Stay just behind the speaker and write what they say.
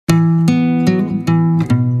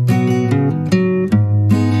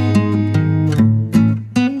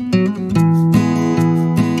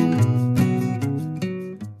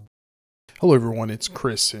Hello everyone, it's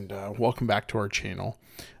Chris and welcome back to our channel.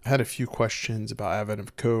 I had a few questions about Advent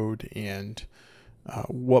of Code and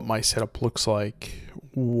what my setup looks like,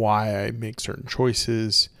 why I make certain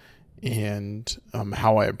choices, and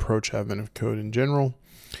how I approach Advent of Code in general.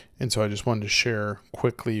 And so I just wanted to share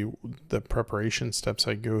quickly the preparation steps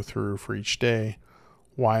I go through for each day,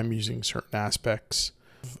 why I'm using certain aspects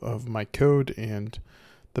of my code, and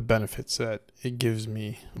the benefits that it gives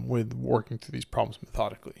me with working through these problems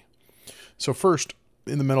methodically. So first,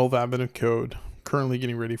 in the middle of Advent of Code, currently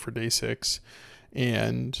getting ready for day 6,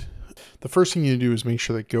 and the first thing you do is make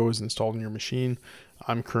sure that Go is installed on your machine.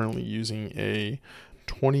 I'm currently using a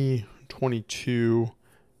 2022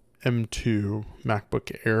 M2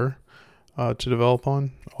 MacBook Air to develop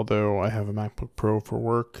on, although I have a MacBook Pro for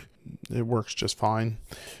work. It works just fine,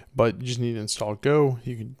 but you just need to install Go.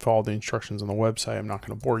 You can follow the instructions on the website. I'm not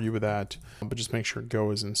going to bore you with that, but just make sure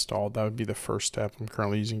Go is installed. That would be the first step. I'm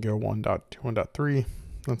currently using Go 1.2.1.3.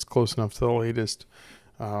 That's close enough to the latest,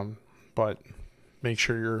 but make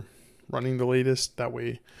sure you're running the latest. That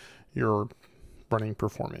way you're running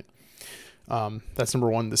performant. That's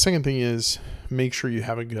number one. The second thing is make sure you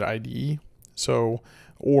have a good IDE.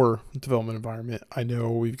 Or development environment. I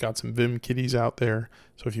know we've got some Vim kiddies out there.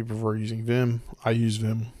 So if you prefer using Vim, I use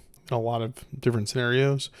Vim in a lot of different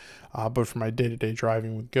scenarios. But for my day-to-day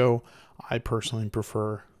driving with Go, I personally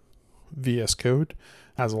prefer VS Code. It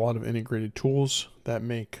has a lot of integrated tools that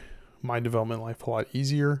make my development life a lot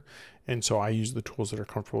easier. And so I use the tools that are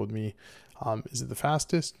comfortable with me. Is it the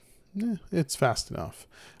fastest? It's fast enough.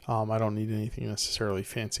 I don't need anything necessarily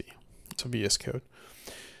fancy. So VS Code.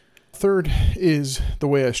 Third is the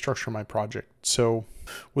way I structure my project. So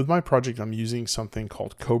with my project, I'm using something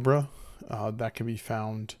called Cobra that can be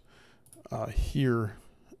found here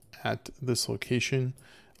at this location.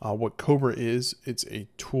 What Cobra is, it's a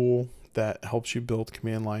tool that helps you build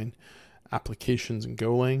command line applications in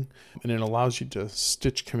Golang, and it allows you to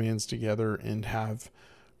stitch commands together and have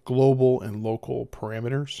global and local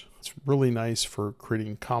parameters. It's really nice for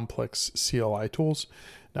creating complex CLI tools.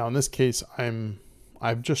 Now in this case,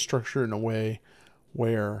 I've just structured in a way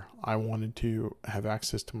where I wanted to have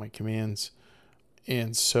access to my commands.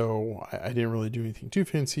 And so I didn't really do anything too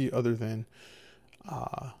fancy other than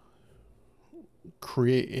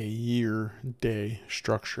create a year-day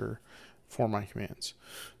structure for my commands.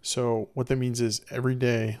 So what that means is every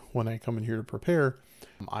day when I come in here to prepare,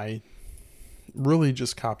 I really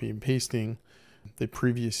just copy and pasting the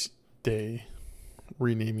previous day,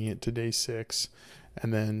 renaming it to day 6,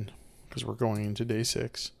 and then because we're going into day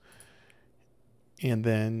 6, and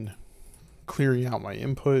then clearing out my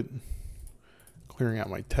input, clearing out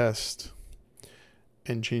my test,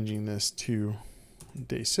 and changing this to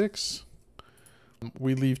day 6.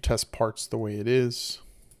 We leave test parts the way it is.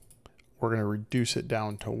 We're going to reduce it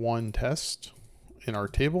down to 1 test in our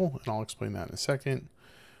table, and I'll explain that in a second.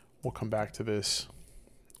 We'll come back to this,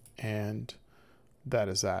 and that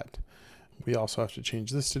is that. We also have to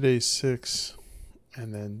change this to day 6.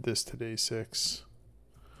 And then this to day 6.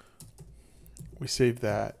 We save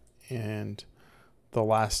that, and the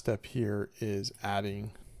last step here is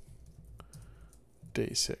adding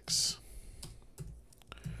day 6.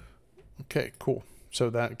 Okay, cool. So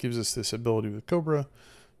that gives us this ability with Cobra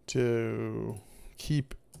to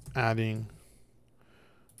keep adding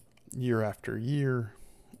year after year,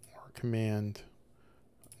 or command,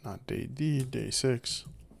 not day D, day 6.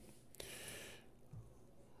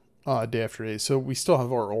 Day after day. So we still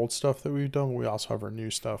have our old stuff that we've done, but we also have our new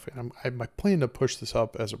stuff. And I plan to push this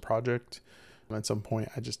up as a project at some point.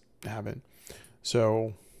 I just haven't.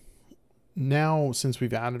 So now, since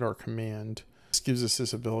we've added our command, this gives us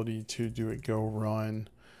this ability to do a go run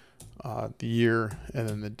the year and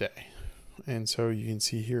then the day. And so you can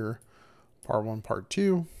see here, part 1, part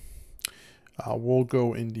 2. We'll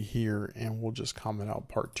go into here and we'll just comment out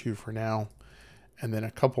part 2 for now. And then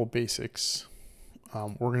a couple basics.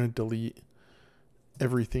 We're going to delete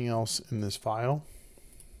everything else in this file,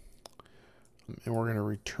 and we're going to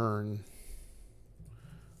return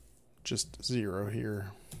just 0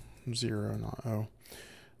 here, 0, not O,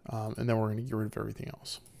 and then we're going to get rid of everything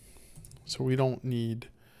else. So we don't need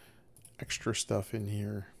extra stuff in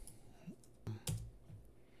here.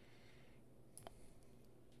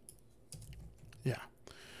 Yeah,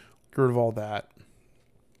 get rid of all that.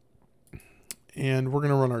 And we're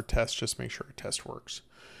going to run our test, just make sure our test works.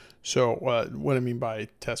 So what I mean by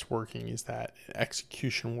test working is that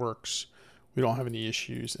execution works. We don't have any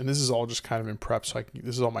issues. And this is all just kind of in prep. So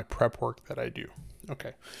this is all my prep work that I do.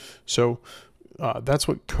 Okay. So that's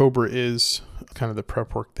what Cobra is, kind of the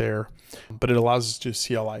prep work there. But it allows us to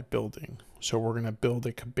do CLI building. So we're going to build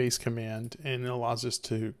a base command, and it allows us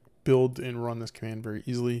to build and run this command very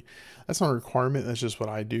easily. That's not a requirement. That's just what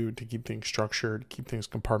I do to keep things structured, keep things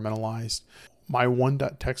compartmentalized. My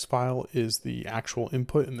one.txt file is the actual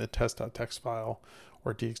input, and the test.txt file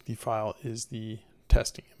or txt file is the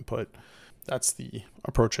testing input. That's the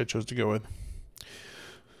approach I chose to go with.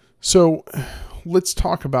 So let's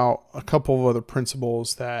talk about a couple of other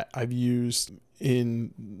principles that I've used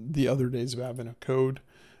in the other days of Advent of Code.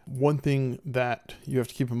 One thing that you have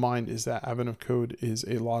to keep in mind is that Advent of Code is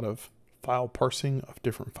a lot of file parsing of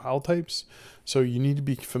different file types. So you need to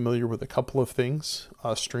be familiar with a couple of things.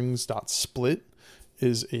 Strings.split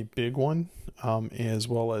is a big one, as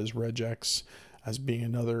well as regex as being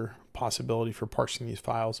another possibility for parsing these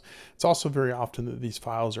files. It's also very often that these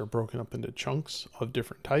files are broken up into chunks of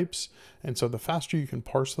different types. And so the faster you can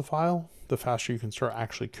parse the file, the faster you can start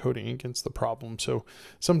actually coding against the problem. So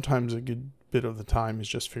sometimes a good bit of the time is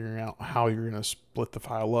just figuring out how you're going to split the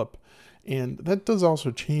file up. And that does also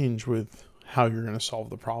change with how you're going to solve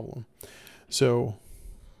the problem. So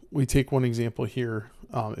we take one example here.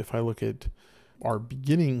 If I look at our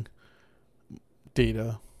beginning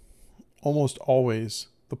data, almost always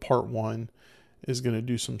the part one is going to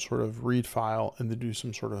do some sort of read file and then do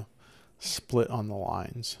some sort of split on the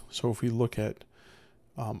lines. So if we look at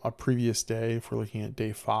a previous day, if we're looking at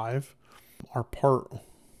day 5, our part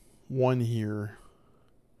one here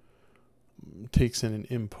takes in an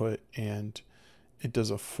input and it does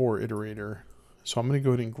a for iterator. So I'm going to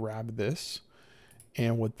go ahead and grab this.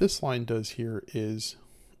 And what this line does here is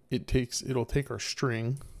it'll take our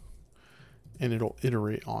string and it'll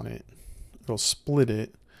iterate on it. It'll split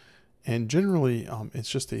it. And generally it's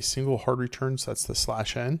just a single hard return. So that's the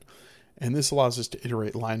 /n. And this allows us to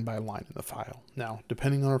iterate line by line in the file. Now,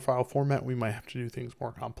 depending on our file format, we might have to do things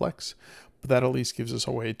more complex, but that at least gives us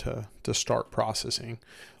a way to start processing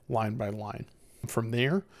line by line. From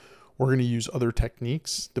there, we're going to use other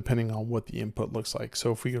techniques depending on what the input looks like.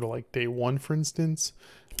 So if we go to like day 1, for instance,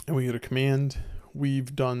 and we go to command,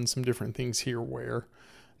 we've done some different things here where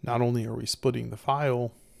not only are we splitting the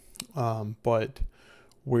file, but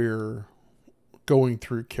we're going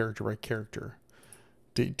through character by character.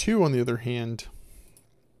 Day 2, on the other hand,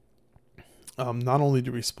 not only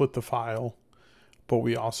do we split the file, but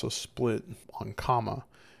we also split on comma.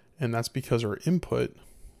 And that's because our input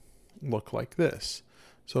look like this.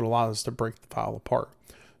 So it allows us to break the file apart.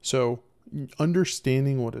 So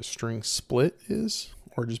understanding what a string split is,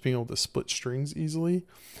 or just being able to split strings easily,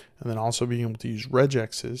 and then also being able to use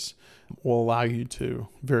regexes will allow you to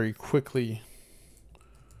very quickly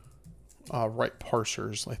write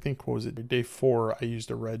parsers. I think, what was it, day 4, I used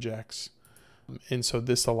a regex. And so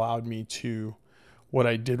this allowed me to, what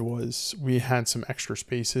I did was we had some extra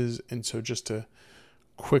spaces. And so just to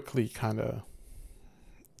quickly kind of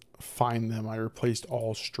find them, I replaced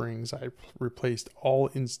all strings. I replaced all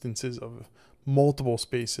instances of multiple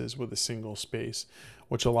spaces with a single space,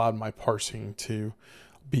 which allowed my parsing to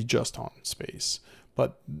be just on space.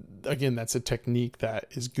 But again, that's a technique that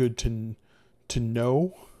is good to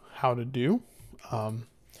know how to do.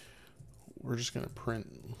 We're just going to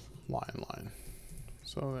print line,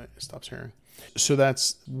 so that it stops hearing. So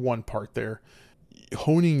that's one part there.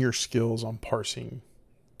 Honing your skills on parsing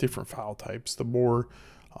different file types. The more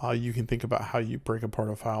you can think about how you break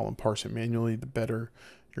apart a file and parse it manually, the better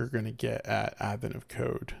you're going to get at Advent of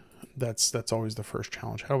Code. That's always the first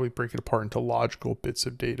challenge. How do we break it apart into logical bits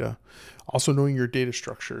of data? Also knowing your data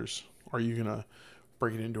structures. Are you going to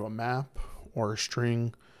break it into a map or a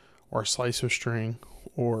string or a slice of string,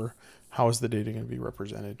 or how is the data going to be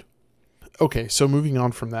represented? Okay, so moving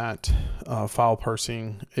on from that, file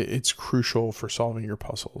parsing, it's crucial for solving your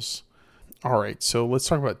puzzles. All right, so let's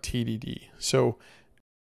talk about TDD. So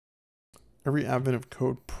every Advent of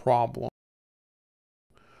Code problem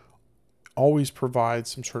always provides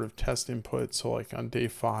some sort of test input. So like on day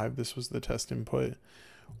 5, this was the test input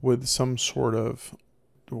with some sort of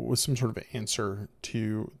answer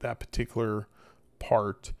to that particular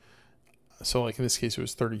part. So like in this case, it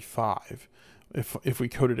was 35 if we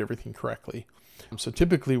coded everything correctly. So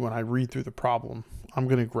typically when I read through the problem, I'm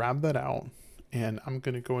going to grab that out and I'm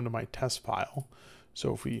going to go into my test file.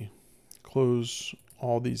 So if we close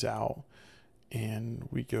all these out and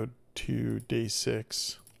we go to day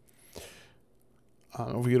 6,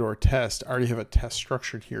 if we go to our test, I already have a test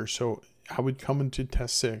structured here. So I would come into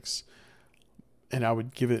test 6 and I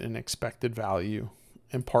would give it an expected value,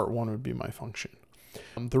 and part 1 would be my function.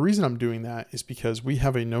 The reason I'm doing that is because we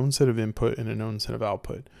have a known set of input and a known set of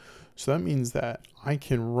output. So that means that I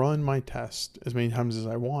can run my test as many times as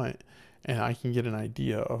I want, and I can get an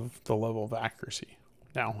idea of the level of accuracy.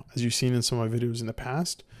 Now, as you've seen in some of my videos in the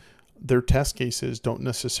past, their test cases don't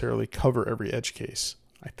necessarily cover every edge case.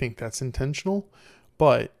 I think that's intentional,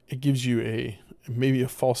 but it gives you maybe a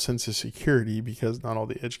false sense of security because not all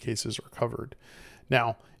the edge cases are covered.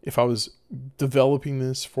 Now, if I was developing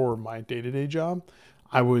this for my day-to-day job,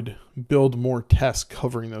 I would build more tests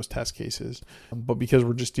covering those test cases. But because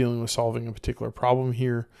we're just dealing with solving a particular problem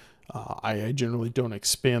here, I generally don't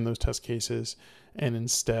expand those test cases, and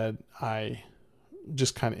instead I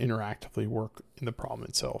just kind of interactively work in the problem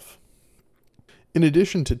itself. In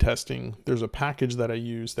addition to testing, there's a package that I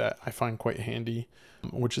use that I find quite handy,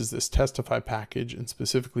 which is this testify package, and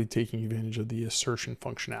specifically taking advantage of the assertion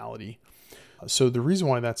functionality. So the reason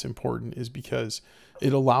why that's important is because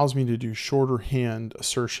it allows me to do shorter hand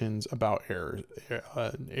assertions about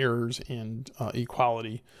errors and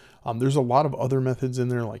equality. There's a lot of other methods in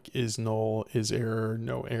there like is null, is error,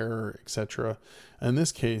 no error, etc. In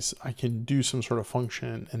this case, I can do some sort of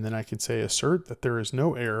function, and then I can say assert that there is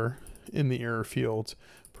no error in the error field,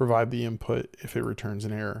 provide the input if it returns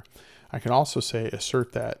an error. I can also say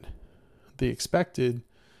assert that the expected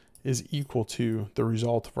is equal to the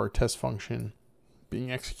result of our test function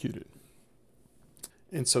being executed.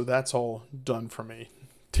 And so that's all done from a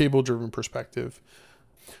table-driven perspective.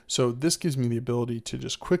 So this gives me the ability to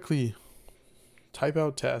just quickly type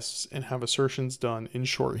out tests and have assertions done in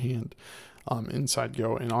shorthand inside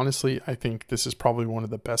Go. And honestly, I think this is probably one of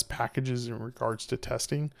the best packages in regards to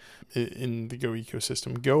testing in the Go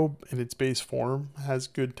ecosystem. Go in its base form has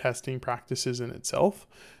good testing practices in itself,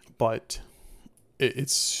 but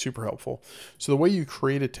it's super helpful. So the way you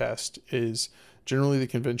create a test is generally the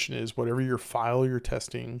convention is whatever your file you're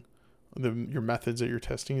testing, your methods that you're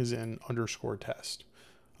testing is in _test.go.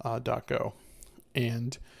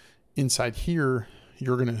 And inside here,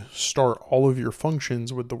 you're going to start all of your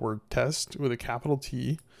functions with the word test with a capital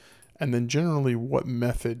T, and then generally what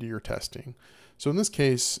method you're testing. So in this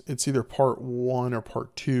case, it's either part 1 or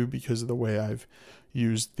part 2 because of the way I've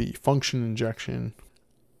used the function injection.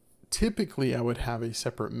 Typically, I would have a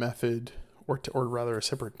separate method or rather a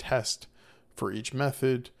separate test for each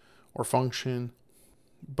method or function,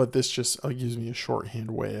 but this just gives me a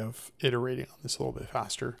shorthand way of iterating on this a little bit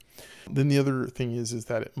faster. Then the other thing is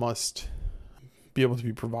that it must be able to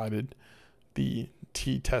be provided the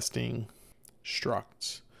t-testing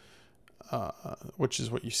structs, which is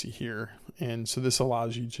what you see here. And so this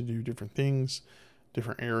allows you to do different things,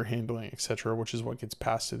 different error handling, etc., which is what gets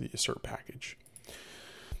passed to the assert package.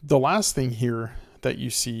 The last thing here that you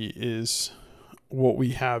see is what we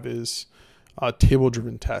have is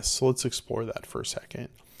table-driven tests. So let's explore that for a second.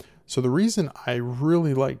 So the reason I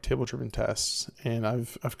really like table-driven tests, and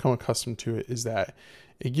I've come accustomed to it, is that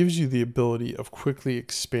it gives you the ability of quickly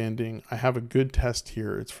expanding. I have a good test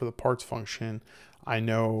here. It's for the parts function. I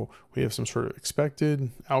know we have some sort of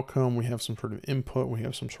expected outcome. We have some sort of input. We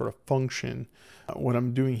have some sort of function. What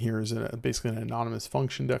I'm doing here is basically an anonymous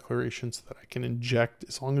function declaration so that I can inject,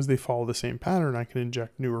 as long as they follow the same pattern, I can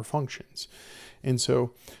inject newer functions. And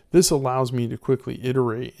so this allows me to quickly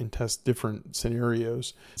iterate and test different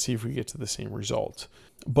scenarios, see if we get to the same result.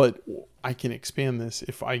 But I can expand this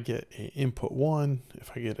if I get an input 1,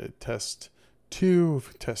 if I get a test 2,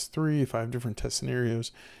 test 3, if I have different test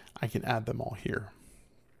scenarios, I can add them all here.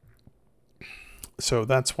 So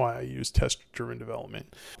that's why I use test-driven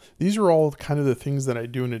development. These are all kind of the things that I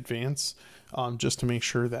do in advance, just to make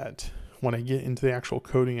sure that when I get into the actual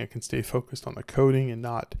coding, I can stay focused on the coding and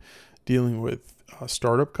not dealing with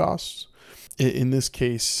startup costs. In this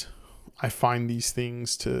case, I find these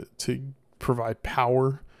things to provide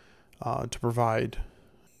power, to provide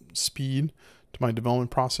speed to my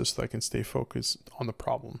development process so that I can stay focused on the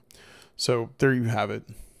problem. So there you have it.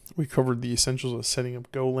 We covered the essentials of setting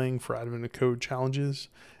up Golang for admin to code challenges,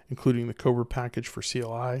 including the Cobra package for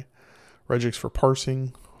CLI, regex for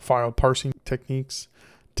parsing, file parsing techniques,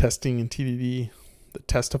 testing in TDD, the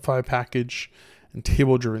testify package, and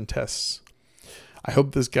table-driven tests. I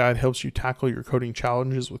hope this guide helps you tackle your coding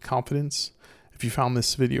challenges with confidence. If you found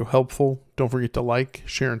this video helpful, don't forget to like,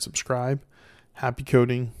 share, and subscribe. Happy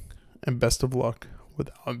coding, and best of luck with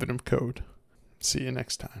Advent of Code. See you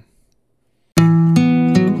next time.